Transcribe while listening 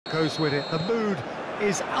goes with it. The mood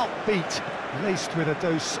is upbeat, laced with a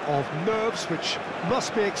dose of nerves, which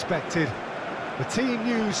must be expected. The team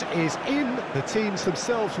news is in. The teams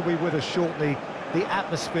themselves will be with us shortly. The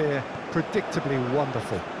atmosphere predictably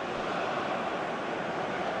wonderful.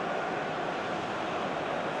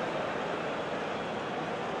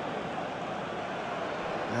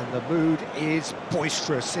 And the mood is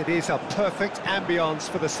boisterous. It is a perfect ambience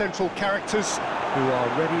for the central characters who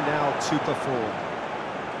are ready now to perform.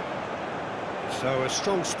 So a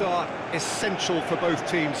strong start essential for both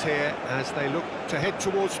teams here as they look to head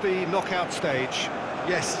towards the knockout stage.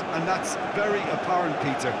 Yes, and that's very apparent,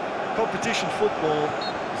 Peter. Competition football.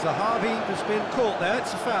 Zahavi has been caught there,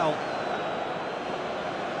 it's a foul.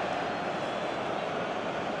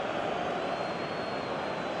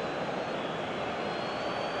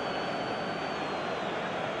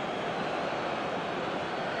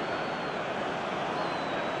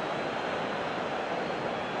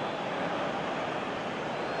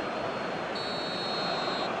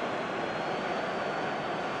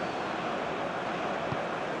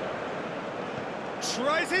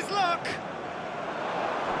 Tries his luck.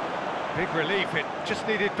 Big relief, it just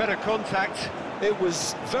needed better contact. It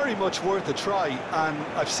was very much worth a try, and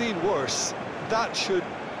I've seen worse. That should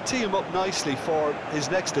tee him up nicely for his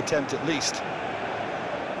next attempt at least.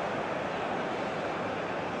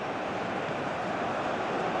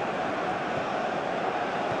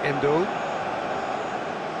 Endo.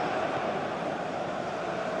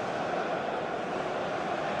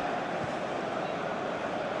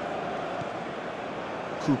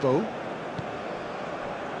 Kubo.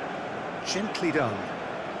 Gently done.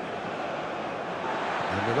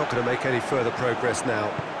 And they're not going to make any further progress now.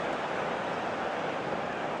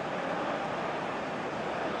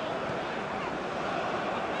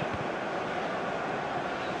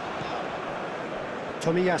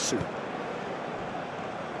 Tomiyasu.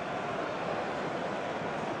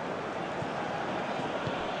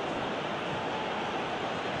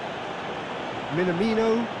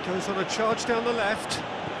 Minamino goes on a charge down the left.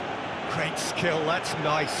 Great skill, that's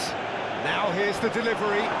nice. Now here's the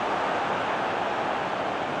delivery.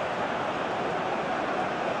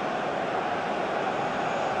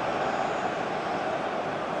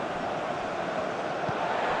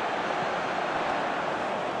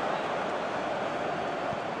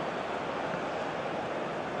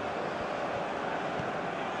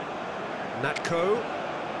 Natko.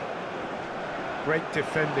 Great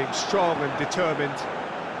defending, strong and determined.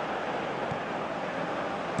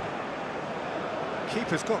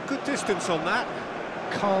 Keeper's got good distance on that.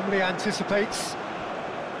 Calmly anticipates.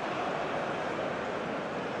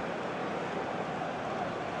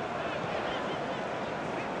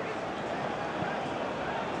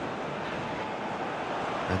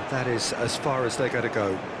 And that is as far as they're going to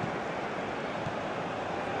go.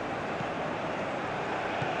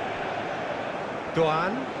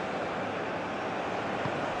 Doan.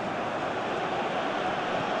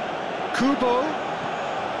 Kubo.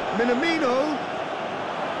 Minamino.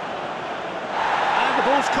 And the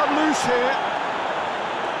ball's come loose here.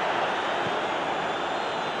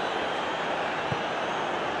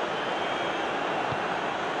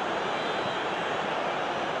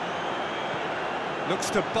 Looks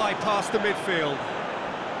to bypass the midfield.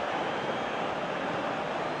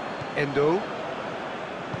 Endo.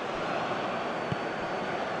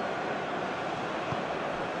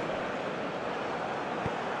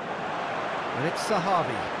 And it's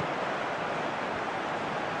Zahavi.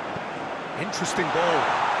 Interesting ball.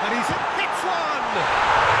 And he's hits one!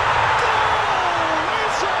 Goal!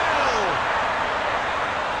 Israel!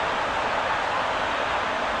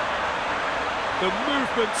 The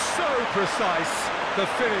movement so precise, the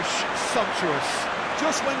finish sumptuous.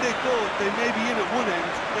 Just when they thought they may be in at one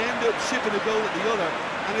end, they end up shipping a goal at the other,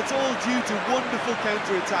 and it's all due to wonderful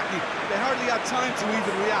counter-attacking. They hardly had time to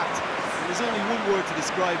even react. And there's only one word to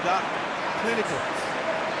describe that: clinical.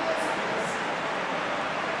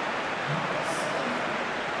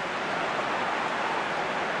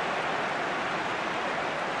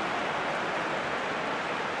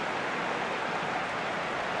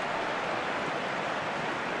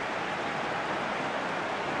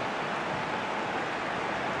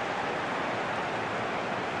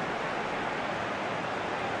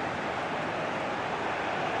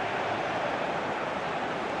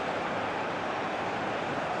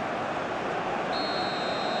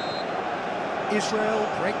 Israel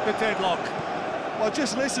break the deadlock. Well,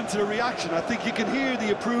 just listen to the reaction. I think you can hear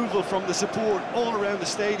the approval from the support all around the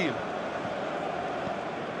stadium.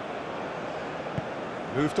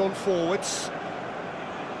 Moved on forwards.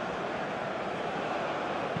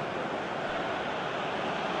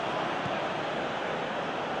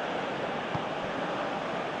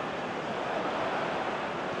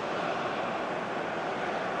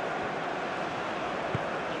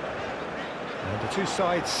 two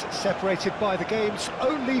sides separated by the game's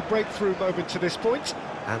only breakthrough moment to this point,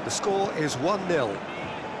 and the score is 1-0.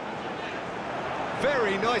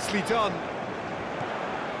 Very nicely done.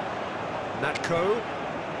 Natko.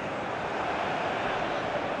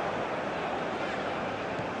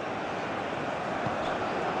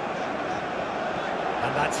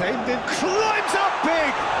 And that's aimed in, climbs up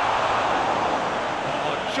big!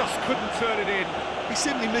 Oh, just couldn't turn it in. He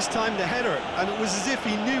simply mistimed the header, and it was as if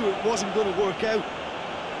he knew it wasn't going to work out.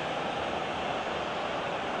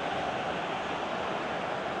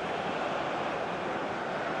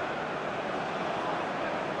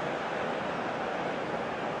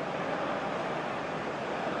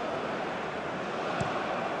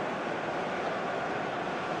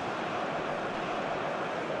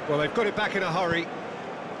 Well, they've got it back in a hurry.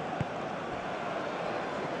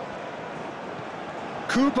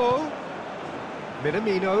 Kubo,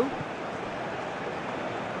 Minamino.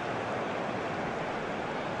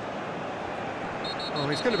 Oh,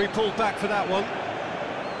 he's going to be pulled back for that one.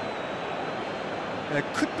 There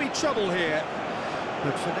could be trouble here,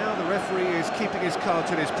 but for now the referee is keeping his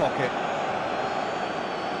cards in his pocket.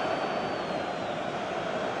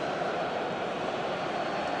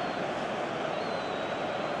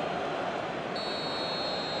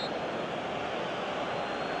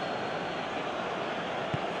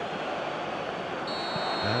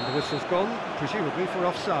 And the whistle's gone, presumably for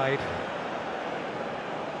offside.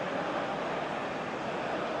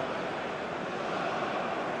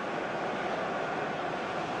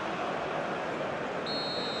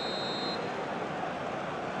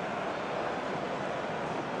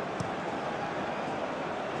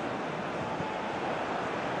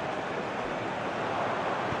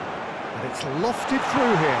 And it's lofted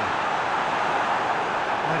through here.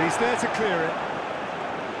 And he's there to clear it.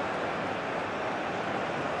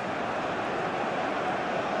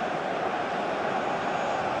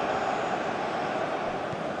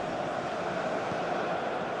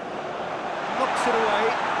 Knocks it away.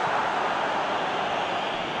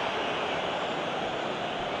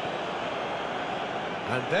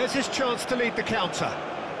 And there's his chance to lead the counter.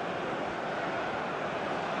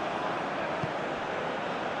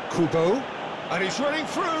 Kubo, and he's running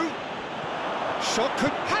through. Shot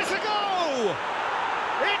could... has a go!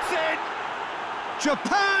 It's in!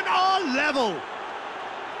 Japan are level!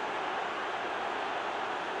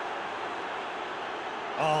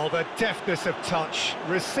 Oh, the deftness of touch.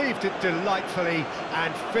 Received it delightfully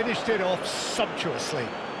and finished it off sumptuously.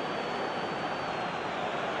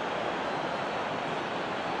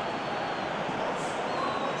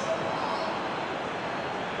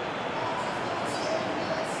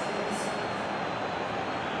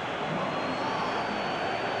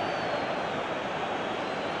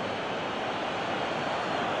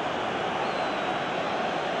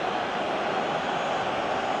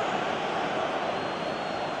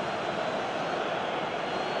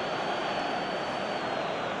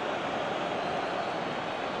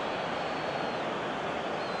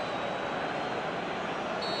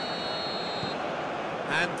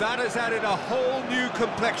 And that has added a whole new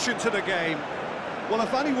complexion to the game. Well,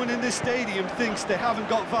 if anyone in this stadium thinks they haven't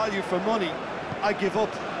got value for money, I give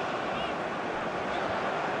up.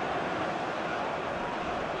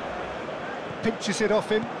 Pinches it off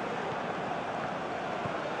him.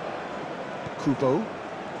 Kubo.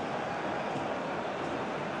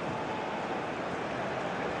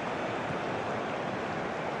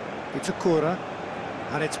 It's Akura,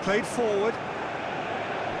 and it's played forward.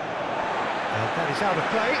 And that is out of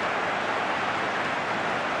play.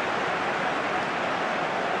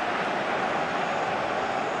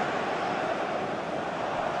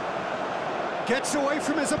 Gets away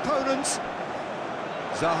from his opponents.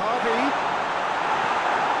 Zahavi.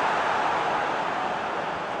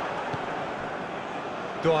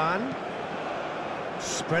 Doan.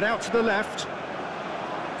 Spread out to the left.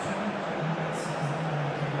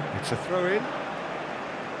 It's a throw-in.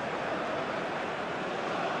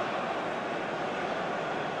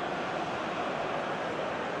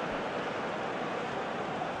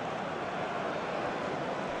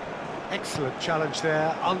 Excellent challenge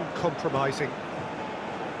there, uncompromising.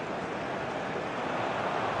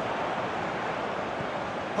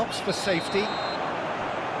 Hops for safety.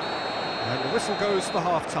 And the whistle goes for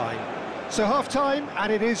half-time. So half-time,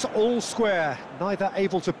 and it is all square. Neither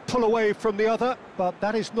able to pull away from the other, but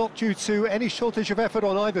that is not due to any shortage of effort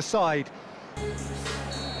on either side.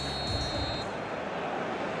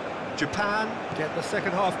 Japan get the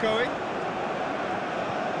second half going.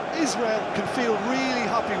 Israel can feel really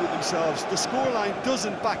happy with themselves. The scoreline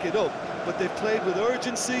doesn't back it up, but they've played with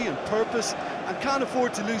urgency and purpose and can't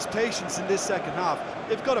afford to lose patience in this second half.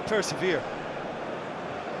 They've got to persevere.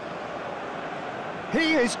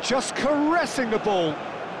 He is just caressing the ball.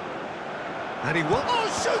 And he will... Oh,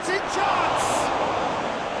 shooting chance!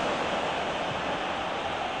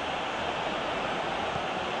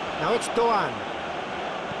 Now it's Doan.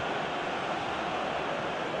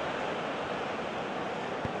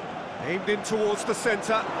 Aimed in towards the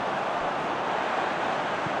centre.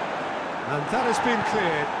 And that has been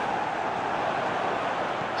cleared.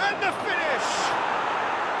 And the finish!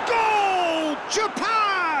 Goal!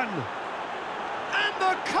 Japan! And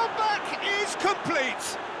the comeback is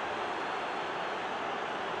complete.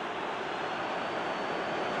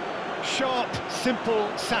 Sharp, simple,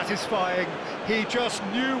 satisfying. He just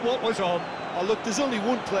knew what was on. Oh, look, there's only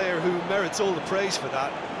one player who merits all the praise for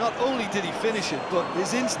that. Not only did he finish it, but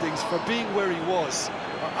his instincts for being where he was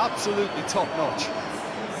are absolutely top-notch.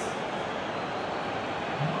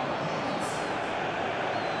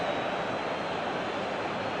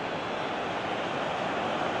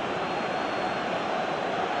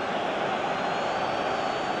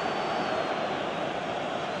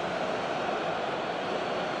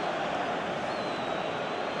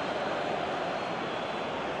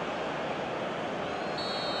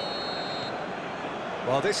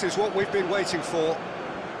 Well, this is what we've been waiting for.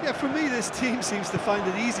 Yeah, for me, this team seems to find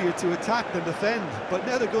it easier to attack than defend, but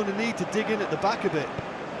now they're going to need to dig in at the back a bit.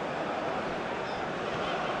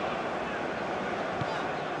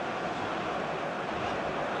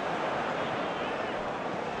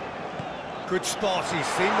 Good spot, he's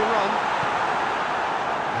seen the run.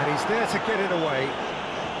 And he's there to get it away.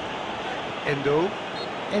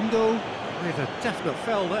 Endo with a definite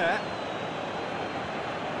foul there.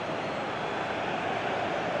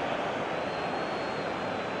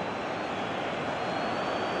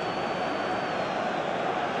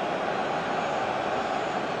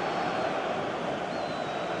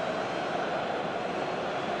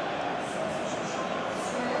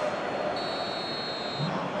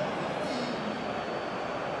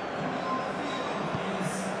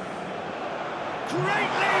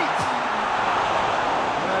 Great lead!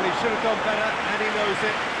 Well, he should have done better, and he knows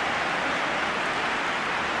it.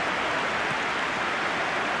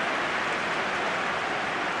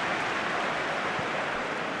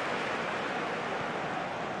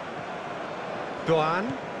 Doan.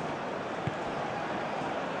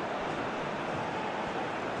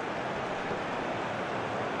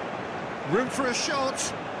 Room for a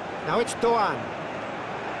shot. Now it's Doan.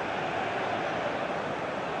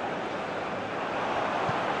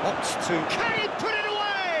 Opts to... Can he put it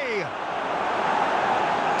away?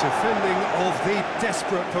 Defending of the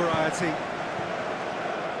desperate variety.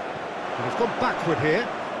 But he's gone backward here.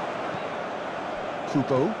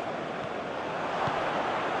 Kubo.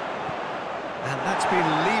 And that's been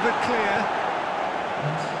levered clear.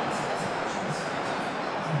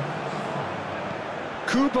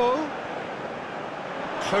 Kubo.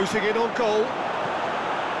 Closing in on goal.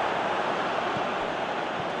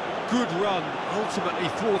 Good run, ultimately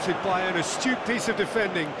thwarted by an astute piece of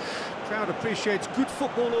defending. Crowd appreciates good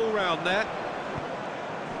football all round there.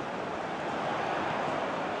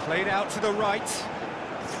 Played out to the right,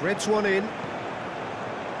 threads one in. A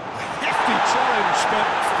hefty challenge, but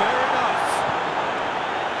fair enough.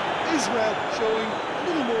 Israel showing a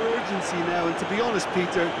little more urgency now, and to be honest,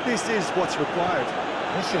 Peter, this is what's required.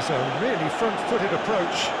 This is a really front-footed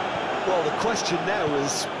approach. Well, the question now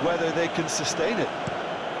is whether they can sustain it.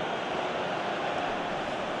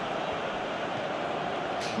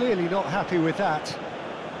 Clearly not happy with that.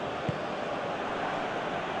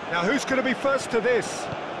 Now who's going to be first to this?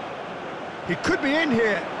 He could be in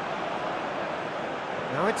here.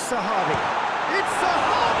 Now it's Sahavi. It's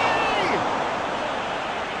Sahavi!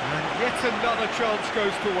 And yet another chance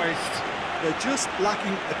goes to waste. They're just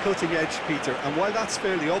lacking a cutting edge, Peter, and while that's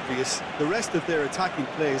fairly obvious, the rest of their attacking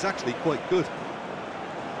play is actually quite good.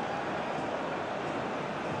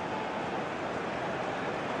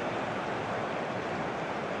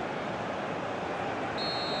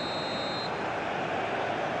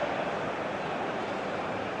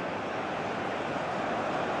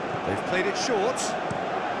 They've played it short.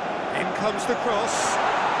 In comes the cross.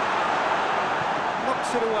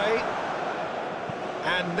 Knocks it away.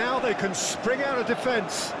 And now they can spring out of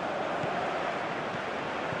defence.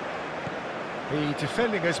 The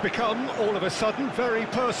defending has become, all of a sudden, very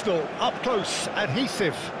personal, up close,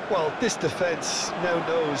 adhesive. Well, this defence now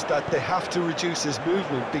knows that they have to reduce his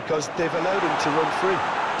movement because they've allowed him to run free.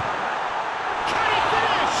 Can he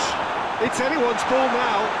finish? It's anyone's ball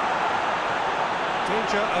now.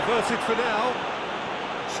 Danger averted for now.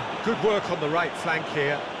 Some good work on the right flank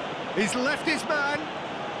here. He's left his man.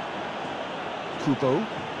 Kubo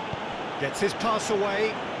gets his pass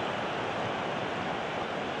away.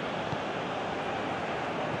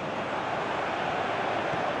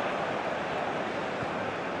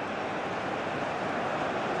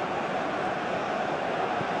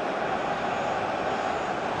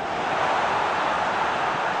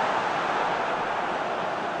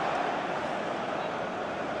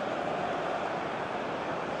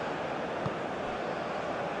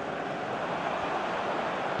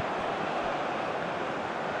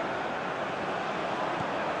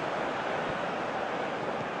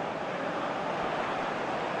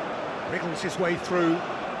 wriggles his way through.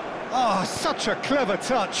 Oh, such a clever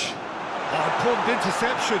touch. Oh, important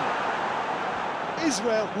interception.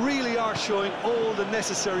 Israel really are showing all the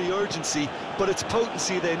necessary urgency, but it's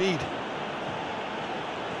potency they need.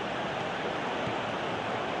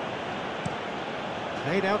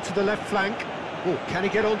 Played out to the left flank. Oh, can he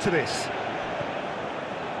get onto this?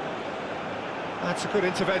 That's a good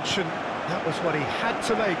intervention. That was what he had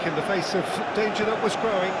to make in the face of danger that was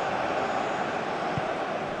growing.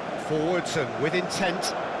 Forwards and with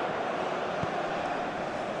intent.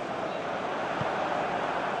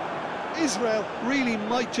 Israel really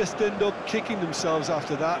might just end up kicking themselves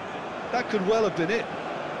after that. That could well have been it.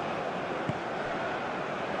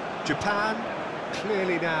 Japan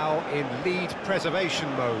clearly now in lead preservation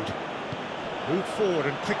mode. Move forward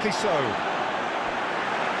and quickly so.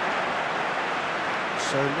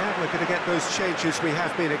 So now we're going to get those changes we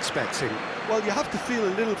have been expecting. Well, you have to feel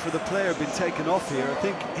a little for the player being taken off here. I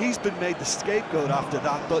think he's been made the scapegoat after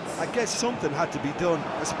that, but I guess something had to be done.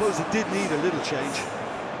 I suppose it did need a little change.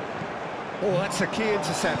 Oh, that's a key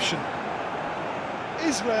interception.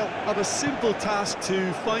 Israel have a simple task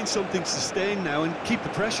to find something sustained now and keep the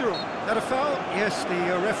pressure on. That a foul? Yes,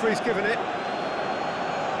 the referee's given it.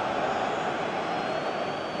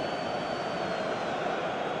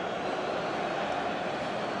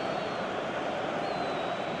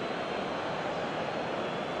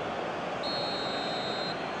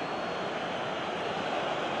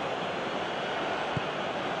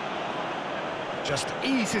 Just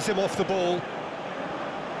eases him off the ball.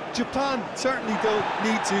 Japan certainly don't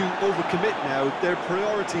need to overcommit now. Their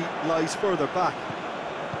priority lies further back.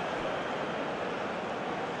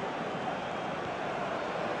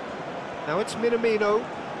 Now it's Minamino.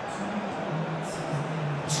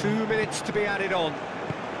 2 minutes to be added on.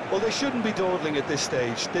 Well, they shouldn't be dawdling at this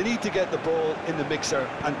stage. They need to get the ball in the mixer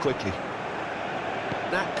and quickly.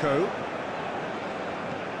 Natko.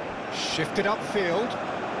 Shifted upfield.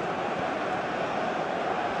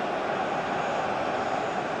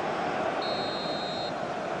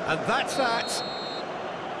 And that's that.